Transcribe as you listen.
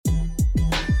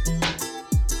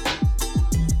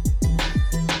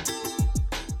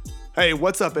Hey,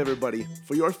 what's up, everybody?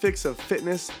 For your fix of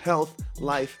fitness, health,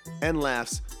 life, and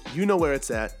laughs, you know where it's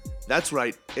at. That's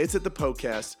right, it's at the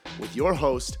podcast with your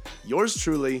host, yours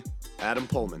truly, Adam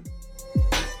Pullman.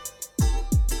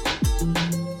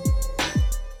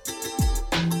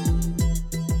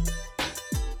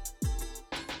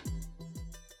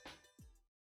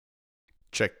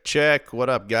 Check. What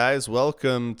up, guys?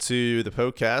 Welcome to the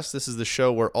podcast. This is the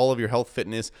show where all of your health,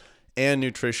 fitness, and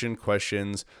nutrition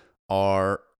questions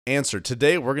are answered.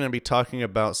 Today, we're going to be talking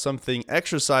about something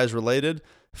exercise related.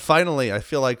 Finally, I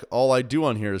feel like all I do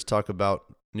on here is talk about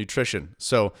nutrition.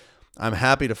 So I'm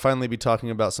happy to finally be talking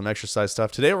about some exercise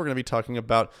stuff. Today, we're going to be talking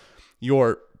about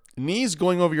your knees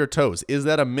going over your toes. Is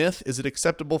that a myth? Is it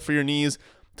acceptable for your knees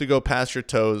to go past your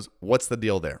toes? What's the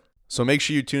deal there? So make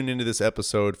sure you tune into this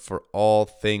episode for all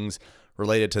things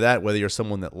related to that. Whether you're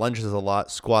someone that lunges a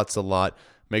lot, squats a lot,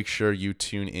 make sure you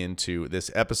tune into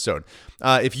this episode.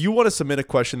 If you want to submit a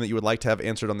question that you would like to have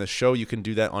answered on this show, you can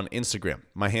do that on Instagram.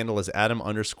 My handle is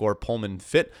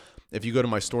Adam_PullmanFit. If you go to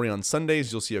my story on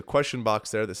Sundays, you'll see a question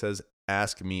box there that says,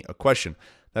 Ask Me a Question.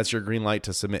 That's your green light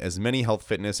to submit as many health,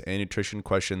 fitness, and nutrition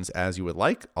questions as you would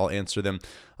like. I'll answer them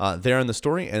there in the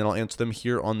story, and I'll answer them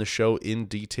here on the show in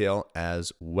detail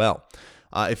as well.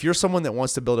 If you're someone that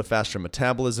wants to build a faster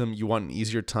metabolism, you want an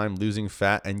easier time losing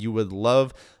fat, and you would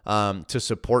love to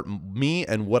support me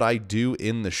and what I do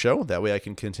in the show, that way I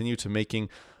can continue to make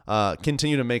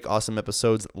awesome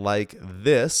episodes like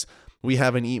this, we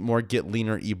have an Eat More, Get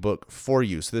Leaner ebook for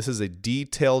you. So this is a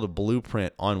detailed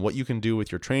blueprint on what you can do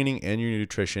with your training and your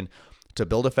nutrition to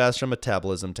build a faster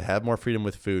metabolism, to have more freedom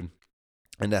with food,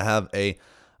 and to have a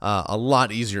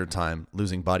lot easier time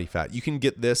losing body fat. You can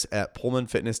get this at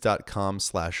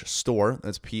pullmanfitness.com/store.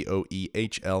 That's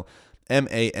POEHLMANN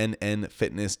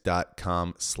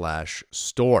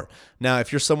fitness.com/store. Now,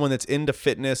 if you're someone that's into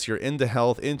fitness, you're into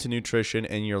health, into nutrition,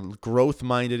 and you're growth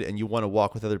minded and you want to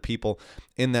walk with other people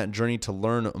in that journey to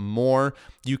learn more,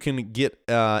 you can get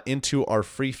into our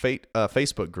free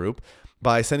Facebook group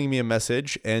by sending me a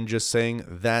message and just saying,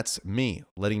 that's me,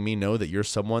 letting me know that you're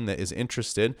someone that is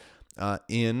interested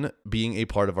in being a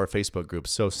part of our Facebook group.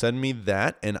 So send me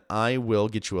that and I will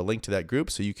get you a link to that group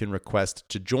so you can request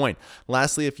to join.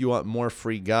 Lastly, if you want more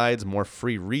free guides, more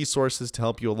free resources to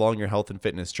help you along your health and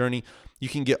fitness journey, you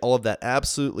can get all of that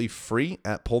absolutely free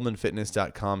at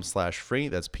pullmanfitness.com/free.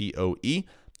 That's POEHLMANN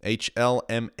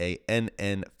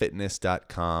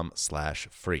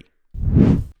fitness.com/free.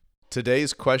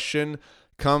 Today's question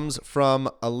comes from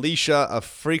Alicia, a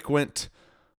frequent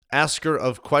asker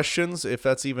of questions, if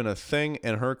that's even a thing,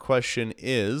 and her question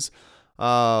is,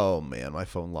 oh man, my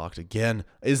phone locked again.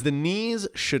 Is the knees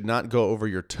should not go over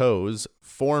your toes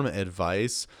form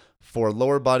advice for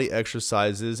lower body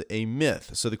exercises a myth?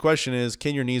 So the question is,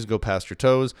 can your knees go past your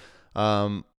toes,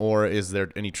 or is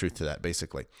there any truth to that,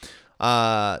 basically,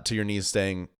 to your knees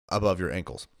staying above your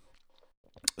ankles?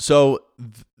 So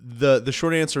the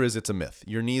short answer is it's a myth.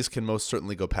 Your knees can most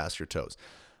certainly go past your toes.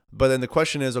 But then the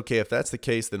question is, okay, if that's the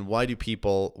case, then why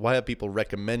have people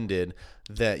recommended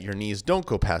that your knees don't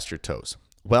go past your toes?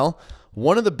 Well,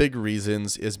 one of the big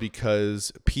reasons is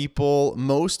because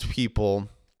most people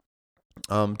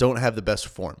don't have the best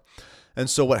form. And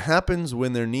so what happens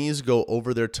when their knees go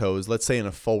over their toes, let's say in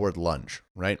a forward lunge,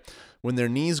 right? When their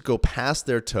knees go past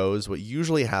their toes, what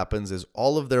usually happens is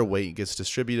all of their weight gets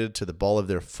distributed to the ball of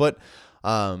their foot,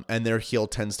 and their heel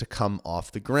tends to come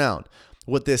off the ground.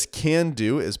 What this can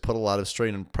do is put a lot of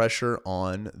strain and pressure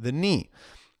on the knee.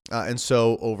 And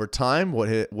so over time,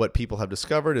 what people have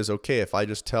discovered is, okay, if I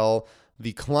just tell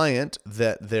the client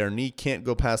that their knee can't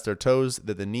go past their toes,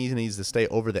 that the knee needs to stay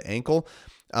over the ankle,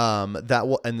 and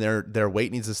their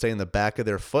weight needs to stay in the back of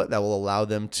their foot, that will allow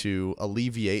them to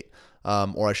alleviate,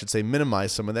 or I should say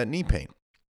minimize some of that knee pain.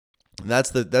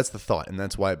 That's the thought, and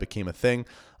that's why it became a thing.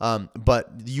 But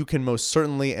you can most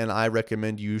certainly, and I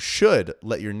recommend you should,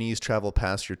 let your knees travel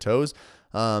past your toes.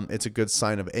 It's a good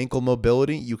sign of ankle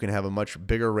mobility. You can have a much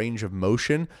bigger range of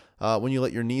motion. When you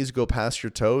let your knees go past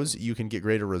your toes, you can get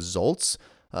greater results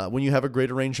when you have a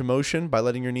greater range of motion by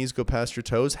letting your knees go past your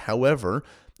toes. However,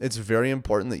 it's very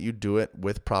important that you do it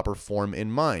with proper form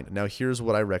in mind. Now, here's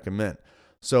what I recommend.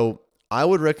 So I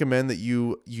would recommend that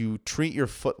you treat your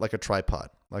foot like a tripod.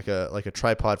 Like a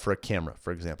tripod for a camera,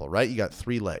 for example, right? You got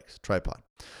 3 legs, tripod.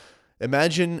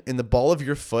 Imagine in the ball of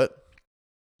your foot,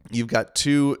 you've got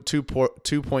two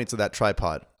points of that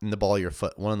tripod in the ball of your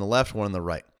foot, one on the left, one on the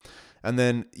right. And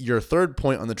then your third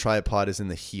point on the tripod is in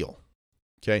the heel.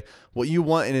 Okay. What you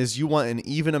want is you want an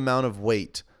even amount of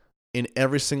weight in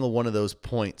every single one of those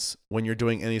points when you're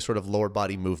doing any sort of lower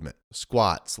body movement,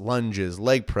 squats, lunges,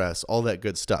 leg press, all that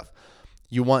good stuff.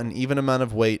 You want an even amount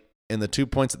of weight and the 2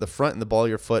 points at the front in the ball of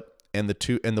your foot, and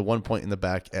the 1 point in the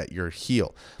back at your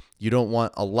heel. You don't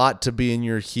want a lot to be in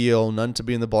your heel, none to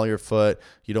be in the ball of your foot.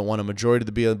 You don't want a majority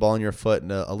to be in the ball in your foot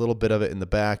and a little bit of it in the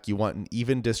back. You want an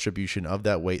even distribution of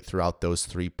that weight throughout those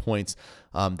 3 points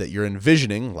that you're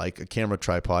envisioning, like a camera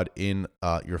tripod in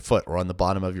your foot, or on the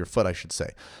bottom of your foot, I should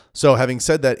say. So having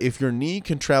said that, if your knee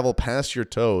can travel past your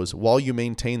toes while you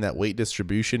maintain that weight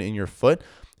distribution in your foot,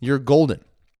 you're golden.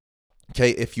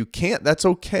 Okay, if you can't, that's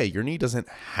okay. Your knee doesn't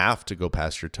have to go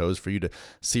past your toes for you to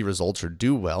see results or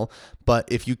do well. But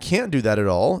if you can't do that at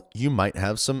all, you might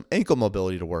have some ankle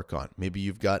mobility to work on. Maybe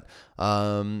you've got,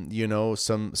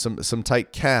 some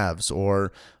tight calves,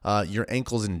 or your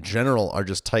ankles in general are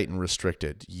just tight and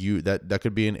restricted. That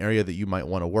could be an area that you might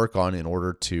want to work on in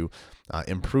order to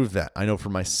improve that. I know for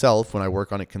myself, when I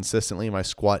work on it consistently, my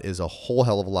squat is a whole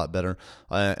hell of a lot better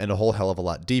and a whole hell of a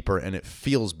lot deeper, and it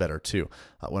feels better too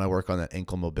when I work on that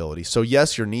ankle mobility. So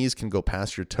yes, your knees can go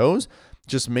past your toes.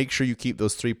 Just make sure you keep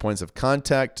those 3 points of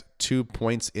contact, 2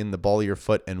 points in the ball of your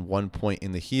foot and 1 point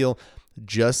in the heel,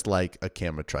 just like a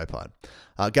camera tripod.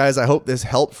 Guys, I hope this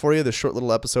helped for you, this short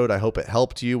little episode. I hope it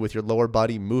helped you with your lower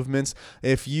body movements.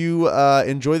 If you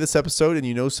enjoy this episode and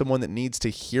you know someone that needs to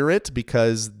hear it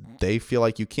because they feel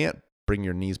like you can't bring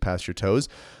your knees past your toes,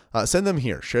 send them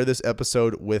here. Share this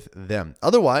episode with them.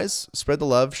 Otherwise, spread the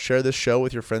love. Share this show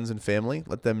with your friends and family.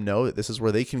 Let them know that this is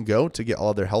where they can go to get all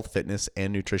of their health, fitness,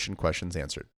 and nutrition questions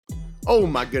answered. Oh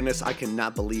my goodness, I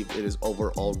cannot believe it is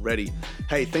over already.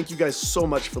 Hey, thank you guys so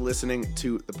much for listening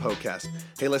to the podcast.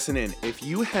 Hey, listen in. If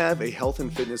you have a health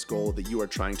and fitness goal that you are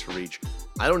trying to reach,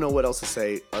 I don't know what else to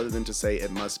say other than to say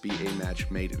it must be a match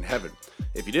made in heaven.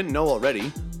 If you didn't know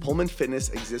already, Pullman Fitness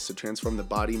exists to transform the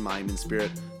body, mind, and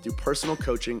spirit through personal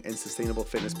coaching and sustainable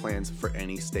fitness plans for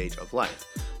any stage of life.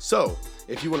 So,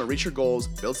 if you want to reach your goals,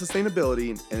 build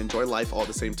sustainability, and enjoy life all at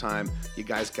the same time, you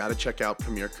guys got to check out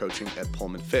Premier Coaching at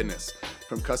Pullman Fitness.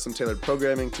 From custom tailored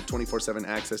programming to 24/7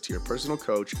 access to your personal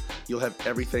coach, you'll have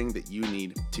everything that you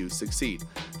need to succeed.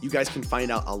 You guys can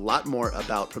find out a lot more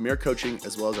about Premier Coaching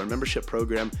as well as our membership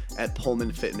program at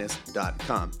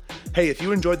pullmanfitness.com. Hey, if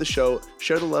you enjoyed the show,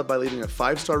 share the love by leaving a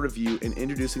 5-star review and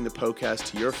introducing the podcast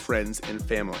to your friends and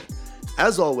family.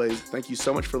 As always, thank you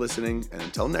so much for listening, and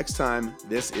until next time,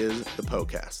 this is the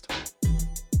podcast.